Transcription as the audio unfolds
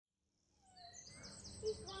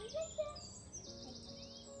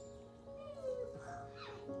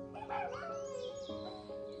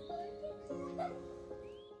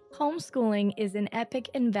Homeschooling is an epic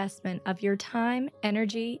investment of your time,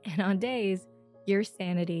 energy, and on days, your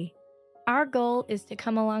sanity. Our goal is to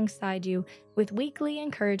come alongside you with weekly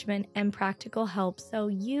encouragement and practical help so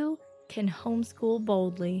you can homeschool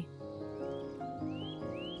boldly.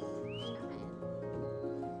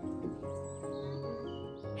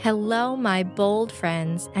 Hello, my bold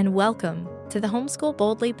friends, and welcome to the Homeschool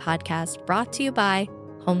Boldly podcast brought to you by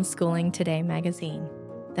Homeschooling Today magazine,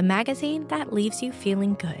 the magazine that leaves you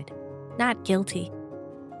feeling good, not guilty.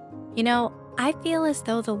 You know, I feel as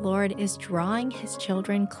though the Lord is drawing his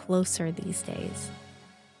children closer these days.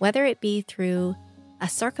 Whether it be through a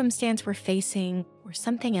circumstance we're facing or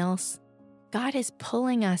something else, God is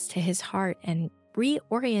pulling us to his heart and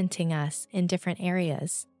reorienting us in different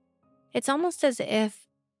areas. It's almost as if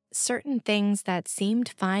certain things that seemed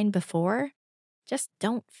fine before just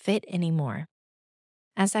don't fit anymore.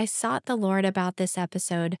 As I sought the Lord about this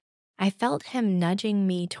episode, I felt him nudging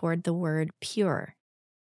me toward the word pure,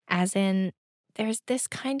 as in there's this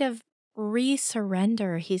kind of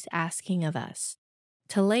resurrender he's asking of us,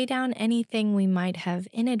 to lay down anything we might have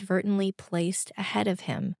inadvertently placed ahead of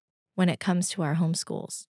him when it comes to our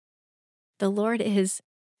homeschools. The Lord is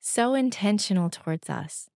so intentional towards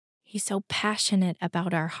us. He's so passionate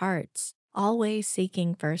about our hearts, always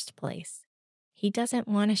seeking first place. He doesn't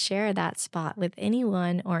want to share that spot with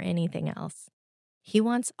anyone or anything else. He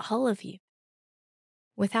wants all of you.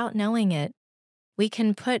 Without knowing it, we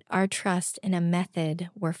can put our trust in a method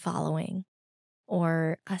we're following,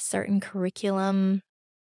 or a certain curriculum,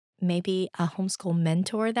 maybe a homeschool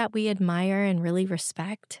mentor that we admire and really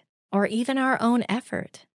respect, or even our own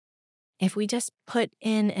effort. If we just put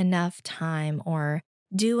in enough time or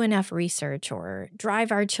do enough research or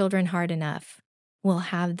drive our children hard enough, we'll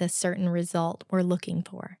have the certain result we're looking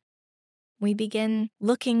for. We begin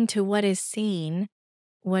looking to what is seen,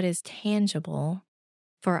 what is tangible,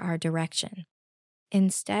 for our direction,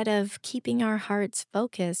 instead of keeping our hearts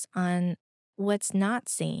focused on what's not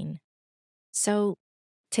seen. So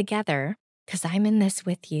together, because I'm in this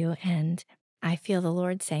with you and I feel the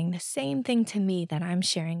Lord saying the same thing to me that I'm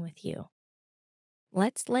sharing with you,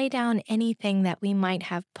 let's lay down anything that we might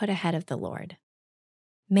have put ahead of the Lord.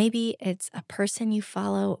 Maybe it's a person you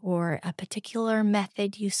follow or a particular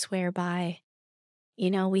method you swear by. You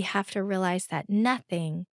know, we have to realize that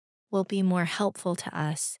nothing will be more helpful to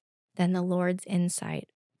us than the Lord's insight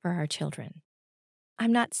for our children.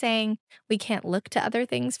 I'm not saying we can't look to other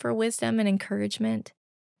things for wisdom and encouragement,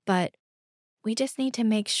 but we just need to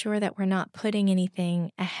make sure that we're not putting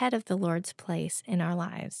anything ahead of the Lord's place in our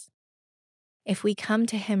lives. If we come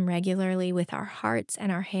to him regularly with our hearts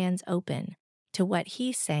and our hands open to what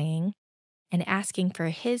he's saying and asking for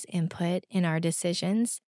his input in our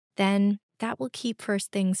decisions, then that will keep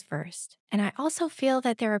first things first. And I also feel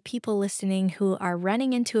that there are people listening who are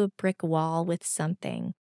running into a brick wall with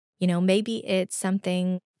something. You know, maybe it's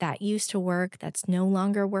something that used to work that's no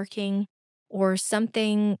longer working, or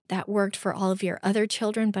something that worked for all of your other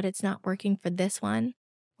children, but it's not working for this one.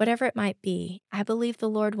 Whatever it might be, I believe the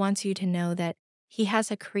Lord wants you to know that he has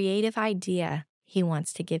a creative idea he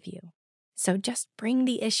wants to give you. So just bring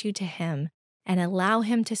the issue to him and allow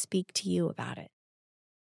him to speak to you about it.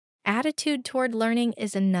 Attitude toward learning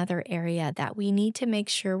is another area that we need to make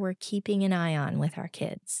sure we're keeping an eye on with our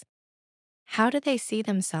kids. How do they see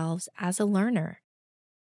themselves as a learner?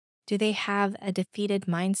 Do they have a defeated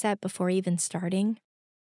mindset before even starting?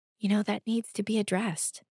 You know, that needs to be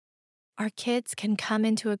addressed. Our kids can come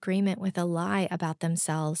into agreement with a lie about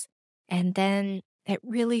themselves, and then it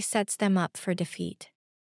really sets them up for defeat.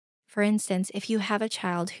 For instance, if you have a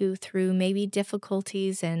child who, through maybe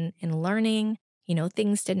difficulties in learning, you know,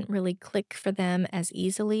 things didn't really click for them as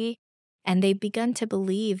easily, and they've begun to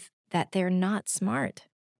believe that they're not smart,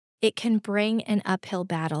 it can bring an uphill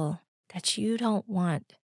battle that you don't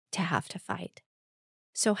want to have to fight.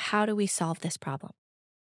 So how do we solve this problem?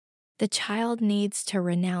 The child needs to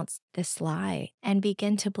renounce this lie and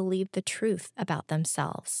begin to believe the truth about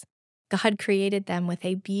themselves. God created them with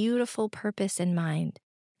a beautiful purpose in mind.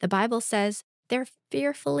 The Bible says they're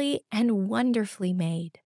fearfully and wonderfully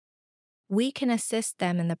made. We can assist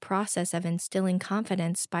them in the process of instilling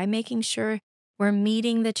confidence by making sure we're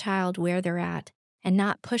meeting the child where they're at and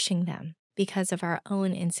not pushing them because of our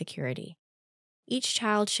own insecurity. Each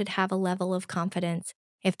child should have a level of confidence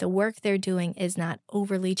if the work they're doing is not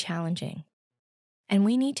overly challenging. And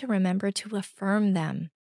we need to remember to affirm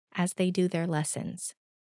them as they do their lessons.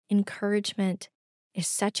 Encouragement is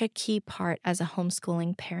such a key part as a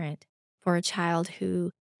homeschooling parent for a child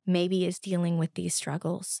who maybe is dealing with these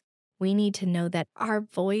struggles, we need to know that our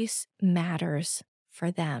voice matters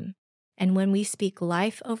for them. And when we speak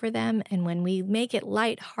life over them and when we make it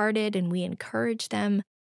lighthearted and we encourage them,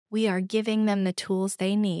 we are giving them the tools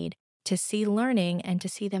they need to see learning and to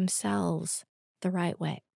see themselves the right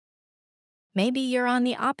way. Maybe you're on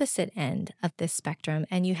the opposite end of this spectrum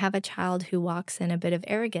and you have a child who walks in a bit of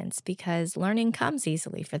arrogance because learning comes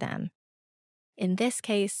easily for them. In this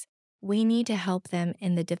case, we need to help them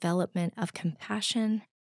in the development of compassion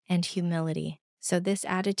and humility so this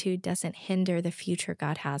attitude doesn't hinder the future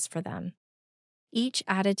God has for them. Each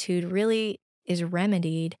attitude really is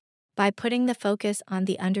remedied by putting the focus on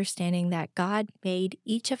the understanding that God made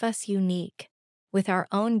each of us unique with our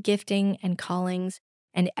own gifting and callings,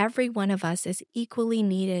 and every one of us is equally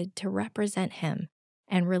needed to represent Him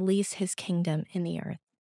and release His kingdom in the earth.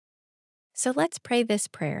 So let's pray this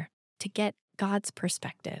prayer to get God's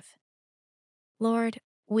perspective. Lord,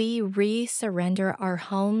 we re-surrender our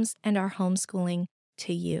homes and our homeschooling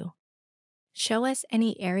to You. Show us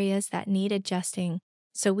any areas that need adjusting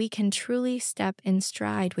so we can truly step in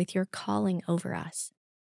stride with Your calling over us.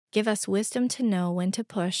 Give us wisdom to know when to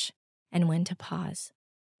push and when to pause,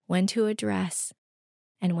 when to address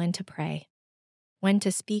and when to pray, when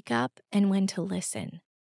to speak up and when to listen.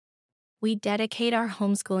 We dedicate our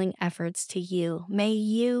homeschooling efforts to You. May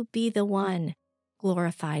You be the one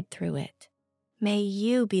glorified through it. May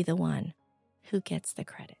You be the one who gets the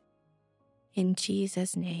credit. In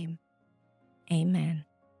Jesus' name, amen.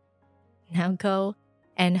 Now go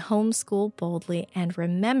and homeschool boldly, and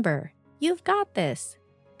remember, you've got this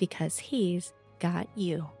because He's got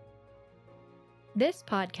you. This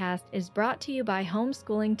podcast is brought to you by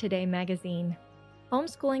Homeschooling Today magazine.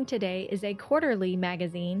 Homeschooling Today is a quarterly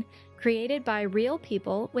magazine created by real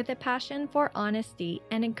people with a passion for honesty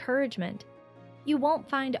and encouragement. You won't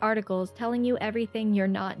find articles telling you everything you're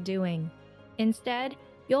not doing. Instead,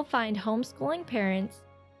 you'll find homeschooling parents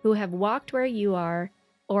who have walked where you are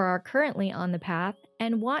or are currently on the path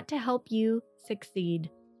and want to help you succeed.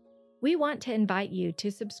 We want to invite you to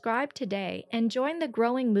subscribe today and join the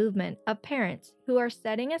growing movement of parents who are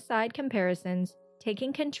setting aside comparisons,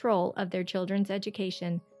 taking control of their children's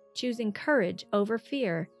education, choosing courage over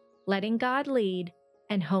fear, letting God lead,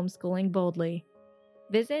 and homeschooling boldly.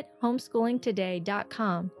 Visit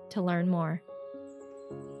homeschoolingtoday.com to learn more.